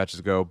patch or 2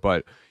 patches ago,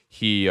 but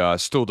he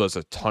still does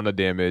a ton of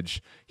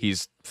damage.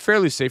 He's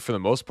fairly safe for the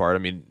most part. I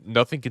mean,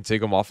 nothing can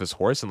take him off his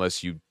horse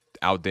unless you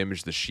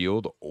out-damage the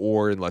shield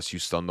or unless you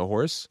stun the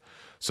horse.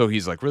 So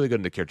he's like really good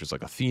into characters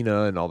like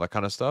Athena and all that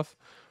kind of stuff.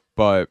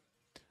 But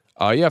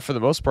yeah, for the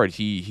most part,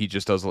 he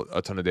just does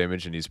a ton of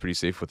damage and he's pretty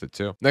safe with it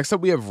too. Next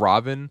up, we have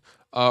Robin.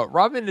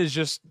 Robin is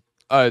just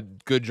a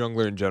good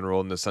jungler in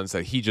general in the sense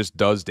that he just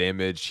does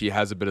damage. He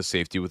has a bit of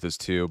safety with his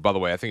 2. By the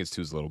way, I think his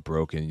 2 is a little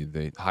broken.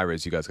 The high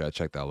res, you guys got to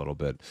check that a little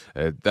bit.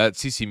 That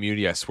CC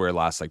immunity, I swear,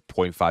 lasts like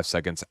 0.5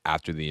 seconds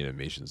after the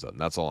animation's done.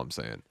 That's all I'm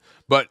saying.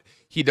 But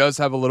he does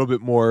have a little bit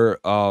more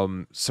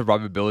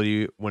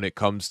survivability when it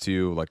comes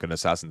to like an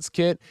assassin's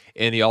kit.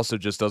 And he also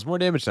just does more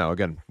damage now.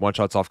 Again,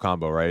 one-shots off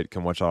combo, right?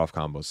 Can one-shot off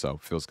combo, so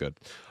feels good.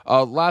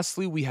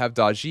 Lastly, we have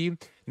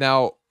Daji.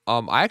 Now,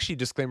 I actually,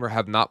 disclaimer,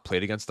 have not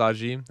played against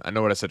Daji. I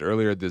know what I said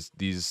earlier,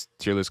 these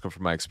tier lists come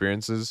from my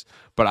experiences,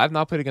 but I've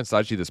not played against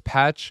Daji this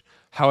patch.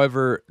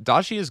 However,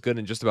 Daji is good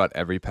in just about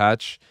every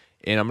patch,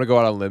 and I'm going to go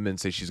out on a limb and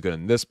say she's good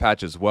in this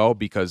patch as well,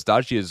 because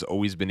Daji has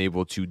always been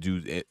able to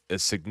do a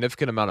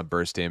significant amount of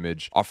burst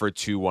damage, offer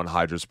 2-1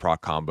 Hydra's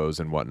proc combos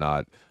and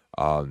whatnot,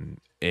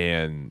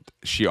 and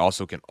she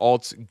also can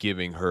ult,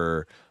 giving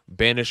her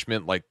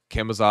banishment like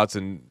Camazotz,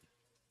 and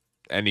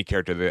any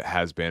character that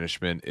has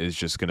banishment is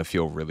just going to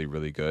feel really,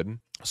 really good.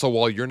 So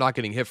while you're not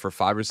getting hit for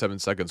 5 or 7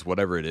 seconds,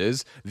 whatever it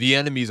is, the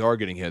enemies are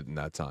getting hit in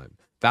that time.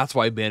 That's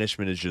why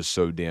banishment is just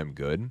so damn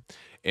good.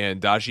 And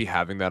Daji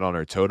having that on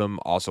her totem,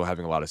 also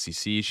having a lot of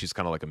CC, she's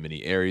kind of like a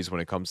mini Ares when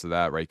it comes to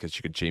that, right? Because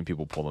she can chain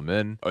people, pull them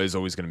in, is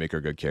always going to make her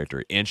a good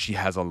character. And she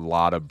has a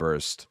lot of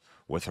burst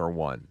with her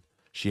 1.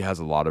 She has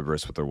a lot of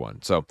burst with her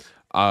 1. So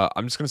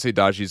I'm just going to say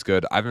Daji's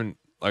good. I haven't,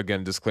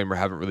 again, disclaimer,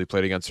 haven't really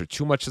played against her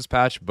too much this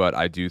patch, but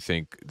I do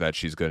think that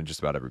she's good in just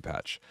about every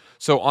patch.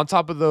 So on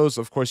top of those,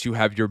 of course, you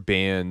have your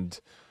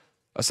banned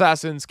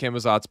assassins,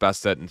 Camazotz,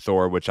 Bastet, and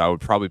Thor, which I would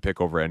probably pick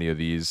over any of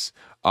these.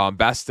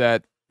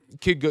 Bastet,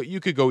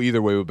 you could go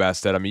either way with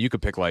Bastet. I mean, you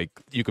could pick like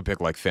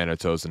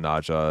Thanatos and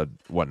Naja,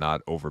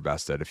 whatnot, over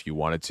Bastet if you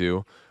wanted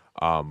to.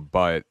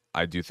 But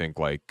I do think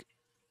like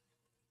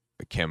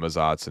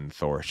Camazotz and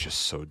Thor is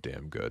just so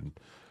damn good.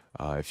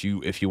 If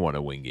you want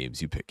to win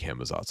games, you pick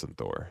Camazotz and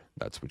Thor.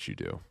 That's what you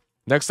do.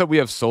 Next up, we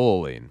have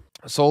Solo Lane.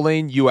 Solo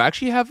Lane, you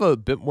actually have a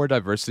bit more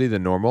diversity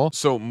than normal.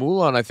 So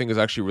Mulan, I think, is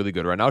actually really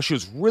good right now. She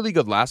was really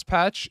good last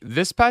patch.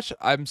 This patch,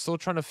 I'm still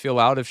trying to feel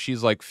out if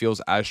she's like feels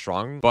as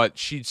strong, but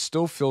she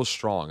still feels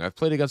strong. I've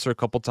played against her a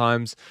couple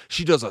times.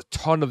 She does a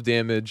ton of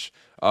damage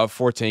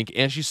for tank,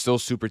 and she's still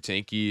super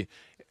tanky.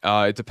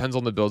 It depends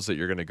on the builds that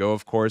you're going to go,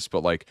 of course,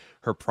 but like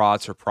her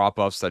prots, her prop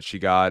buffs that she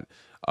got,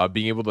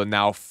 being able to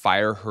now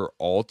fire her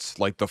ult,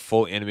 like the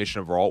full animation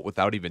of her ult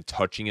without even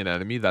touching an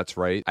enemy. That's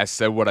right. I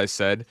said what I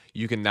said.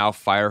 You can now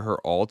fire her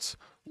ult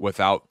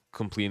without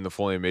completing the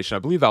full animation. I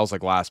believe that was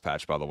like last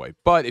patch, by the way.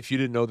 But if you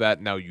didn't know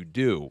that, now you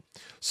do.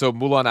 So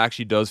Mulan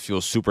actually does feel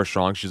super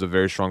strong. She's a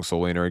very strong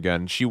soul laner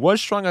again. She was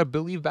strong, I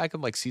believe, back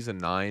in like season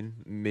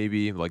 9,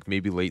 maybe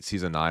late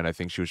season 9. I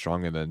think she was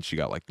strong, and then she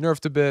got like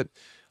nerfed a bit.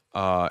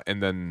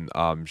 And then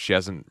she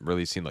hasn't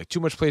really seen like too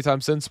much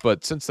playtime since,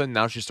 but since then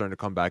now she's starting to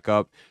come back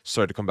up.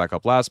 Started to come back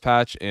up last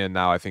patch, and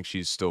now I think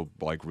she's still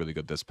like really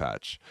good this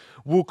patch.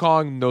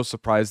 Wukong, no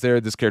surprise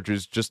there. This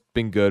character's just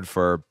been good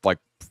for like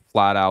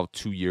flat out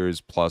 2 years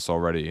plus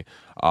already.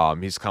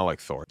 He's kind of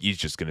like Thor. He's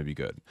just gonna be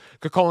good.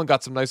 Kakolin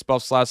got some nice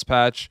buffs last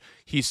patch.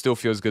 He still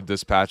feels good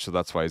this patch, so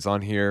that's why he's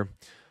on here.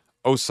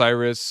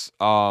 Osiris.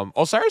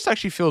 Osiris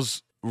actually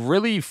feels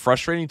really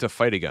frustrating to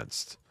fight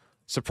against.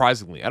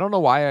 Surprisingly, I don't know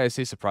why I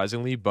say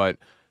surprisingly, but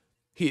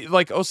he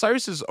like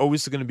Osiris is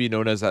always going to be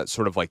known as that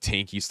sort of like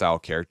tanky style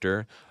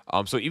character.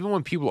 So even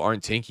when people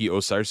aren't tanky,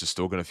 Osiris is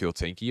still going to feel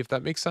tanky, if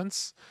that makes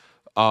sense.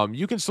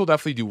 You can still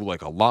definitely do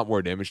like a lot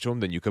more damage to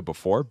him than you could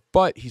before,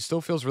 but he still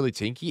feels really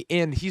tanky,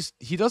 and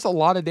he does a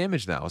lot of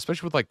damage now,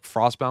 especially with like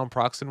Frostbound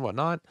procs and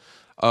whatnot.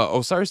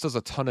 Osiris does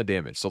a ton of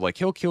damage, so like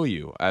he'll kill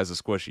you as a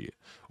squishy,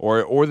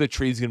 or the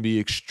trade's going to be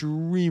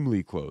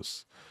extremely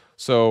close.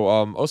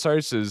 So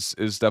Osiris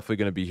is definitely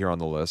going to be here on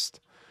the list.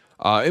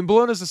 And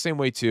Bologna's the same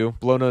way too.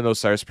 Bologna and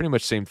Osiris, pretty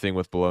much same thing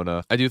with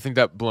Bologna. I do think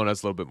that Bologna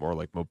has a little bit more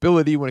like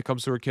mobility when it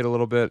comes to her kit a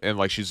little bit. And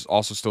like she's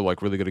also still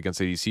like really good against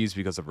ADCs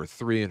because of her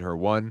 3 and her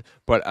 1.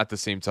 But at the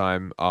same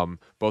time,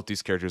 both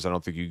these characters, I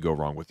don't think you can go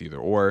wrong with either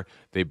or.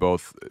 They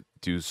both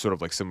do sort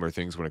of like similar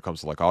things when it comes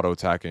to like auto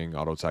attack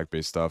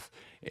based stuff.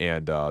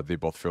 And they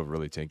both feel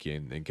really tanky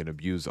and can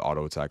abuse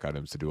auto attack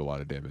items to do a lot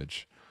of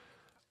damage.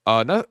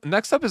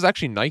 Next up is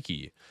actually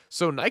Nike.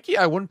 So Nike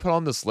I wouldn't put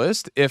on this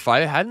list if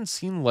I hadn't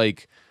seen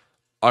like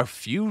a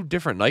few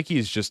different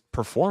Nikes just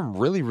perform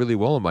really, really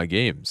well in my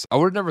games. I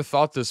would have never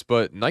thought this,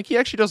 but Nike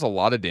actually does a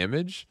lot of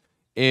damage.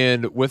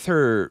 And with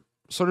her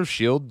sort of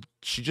shield,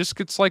 she just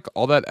gets like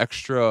all that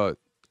extra,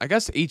 I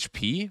guess,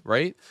 HP,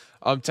 right?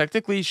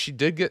 Technically she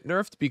did get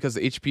nerfed because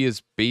the HP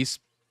is based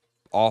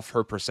off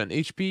her percent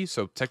HP.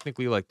 So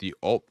technically like the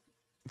ult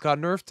got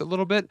nerfed a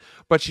little bit,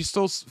 but she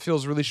still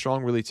feels really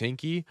strong, really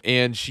tanky.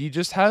 And she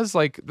just has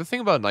like, the thing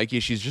about Nike,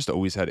 she's just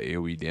always had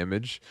AoE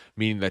damage,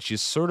 meaning that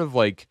she's sort of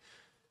like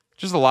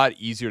just a lot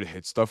easier to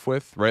hit stuff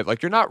with, right?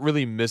 Like you're not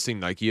really missing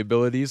Nike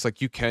abilities, like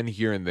you can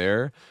here and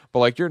there, but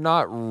like you're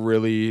not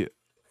really,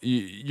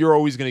 you're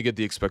always going to get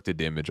the expected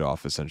damage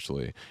off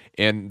essentially.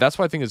 And that's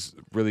what I think is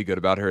really good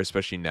about her,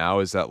 especially now,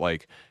 is that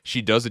like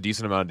she does a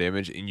decent amount of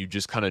damage and you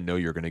just kind of know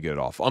you're going to get it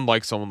off.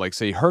 Unlike someone like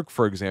say Herc,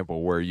 for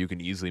example, where you can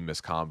easily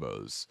miss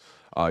combos.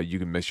 You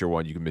can miss your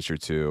 1, you can miss your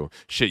 2.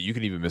 Shit, you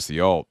can even miss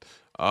the ult.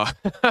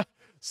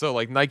 So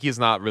like Nike is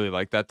not really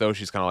like that though.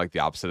 She's kind of like the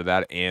opposite of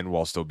that, and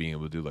while still being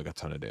able to do like a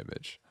ton of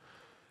damage.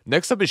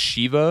 Next up is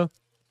Shiva.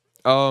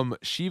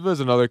 Shiva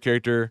is another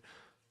character.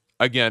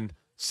 Again,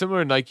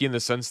 similar to Nike in the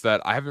sense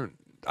that I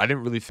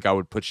didn't really think I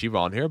would put Shiva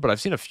on here, but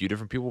I've seen a few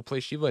different people play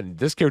Shiva, and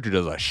this character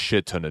does a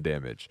shit ton of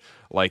damage.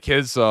 Like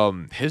his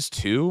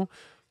 2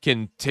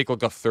 can take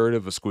like a third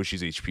of a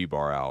squishy's HP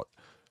bar out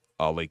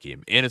late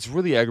game. And it's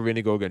really aggravating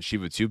to go against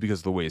Shiva too because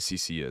of the way his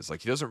CC is.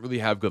 Like he doesn't really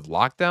have good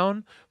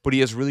lockdown, but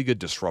he has really good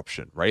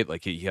disruption, right?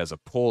 Like he has a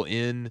pull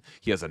in,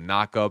 he has a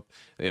knockup,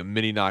 a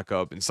mini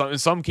knockup. In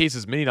some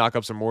cases, mini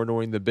knockups are more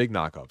annoying than big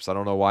knockups. I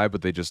don't know why,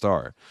 but they just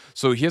are.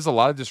 So he has a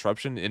lot of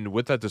disruption, and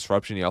with that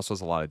disruption, he also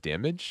has a lot of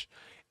damage.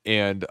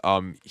 And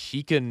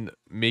he can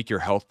make your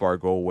health bar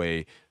go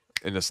away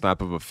in the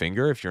snap of a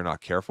finger if you're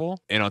not careful.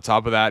 And on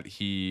top of that,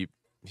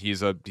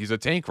 he's a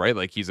tank, right?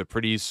 Like he's a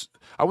pretty,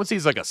 I wouldn't say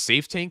he's like a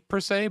safe tank per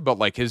se, but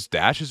like his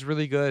dash is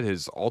really good.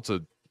 His ult's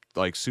a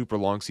like super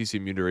long CC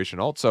immune duration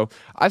ult. So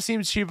I've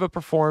seen Shiva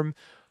perform,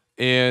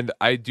 and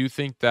I do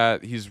think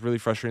that he's really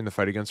frustrating to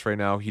fight against right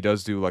now. He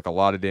does do like a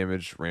lot of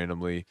damage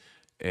randomly,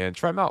 and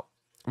try him out.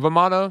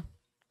 Vamana,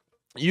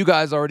 you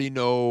guys already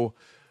know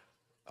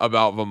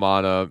about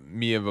Vamana,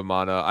 me and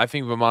Vamana. I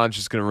think Vamana's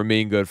just going to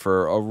remain good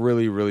for a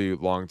really, really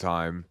long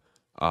time.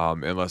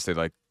 Unless they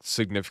like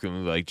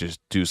significantly like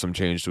just do some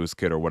change to his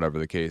kit or whatever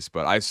the case.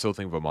 But I still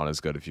think Vamana is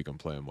good if you can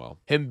play him well.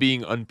 Him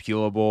being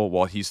unpeelable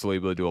while he's still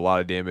able to do a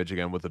lot of damage,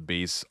 again with a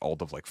base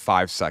ult of like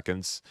 5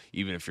 seconds,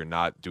 even if you're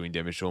not doing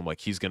damage to him, like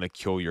he's gonna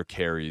kill your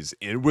carries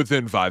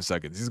within 5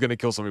 seconds. He's gonna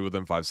kill somebody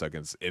within 5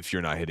 seconds if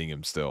you're not hitting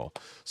him still.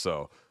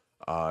 So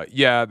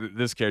Yeah,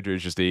 this character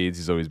is just AIDS.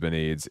 He's always been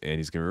AIDS, and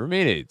he's gonna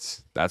remain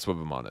AIDS. That's what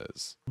Vimana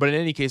is. But in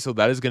any case, so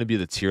that is gonna be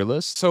the tier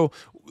list. So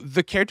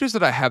the characters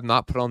that I have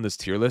not put on this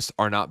tier list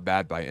are not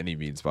bad by any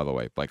means, by the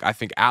way. Like I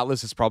think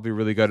Atlas is probably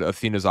really good.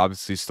 Athena's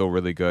obviously still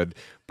really good,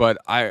 but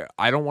I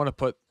don't want to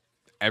put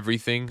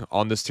everything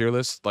on this tier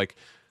list. Like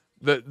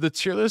the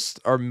tier lists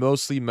are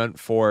mostly meant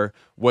for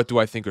what do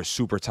I think are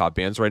super top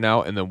bands right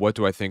now, and then what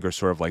do I think are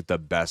sort of like the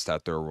best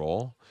at their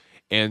role.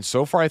 And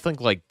so far, I think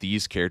like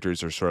these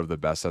characters are sort of the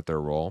best at their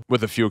role,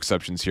 with a few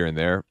exceptions here and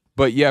there.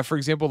 But yeah, for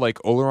example, like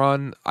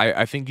Oleron,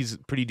 I think he's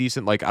pretty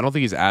decent. Like, I don't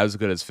think he's as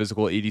good as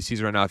physical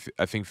ADCs right now.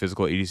 I think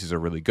physical ADCs are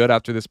really good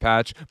after this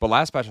patch. But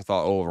last patch, I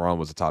thought Oleron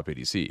was a top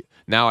ADC.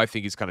 Now I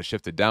think he's kind of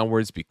shifted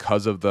downwards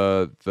because of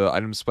the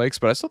item spikes,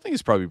 but I still think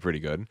he's probably pretty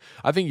good.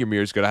 I think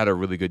Ymir's good. I had a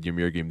really good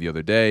Ymir game the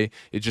other day.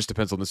 It just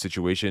depends on the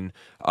situation.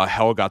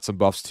 Hell got some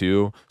buffs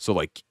too. So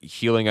like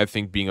healing, I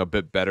think being a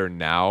bit better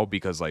now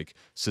because like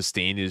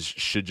sustain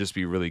should just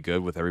be really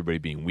good with everybody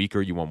being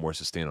weaker. You want more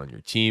sustain on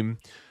your team.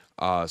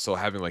 So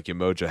having like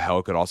Emoja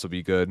Hell could also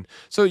be good.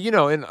 So, you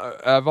know, and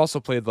I've also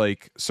played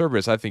like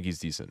Cerberus. I think he's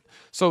decent.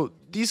 So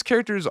these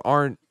characters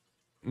aren't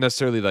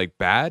necessarily like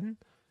bad,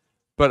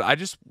 but I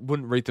just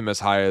wouldn't rate them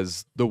as high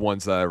as the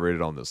ones that I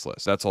rated on this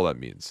list. That's all that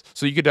means.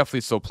 So you could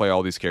definitely still play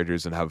all these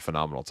characters and have a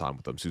phenomenal time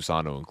with them,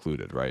 Susano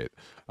included, right?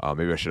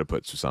 Maybe I should have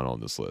put Susano on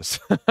this list.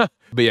 But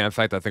yeah, in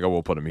fact, I think I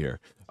will put him here.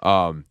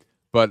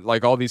 But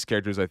like all these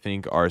characters, I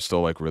think are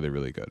still like really,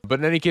 really good. But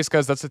in any case,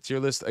 guys, that's the tier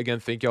list. Again,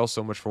 thank y'all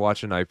so much for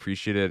watching. I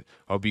appreciate it.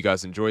 I hope you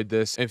guys enjoyed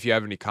this. And if you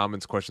have any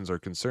comments, questions, or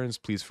concerns,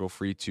 please feel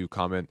free to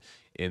comment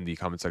in the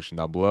comment section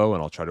down below,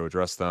 and I'll try to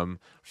address them.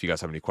 If you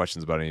guys have any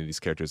questions about any of these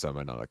characters that I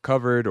might not have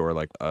covered, or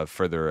like a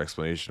further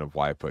explanation of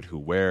why I put who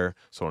where,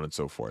 so on and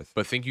so forth.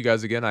 But thank you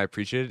guys again. I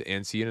appreciate it,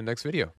 and see you in the next video.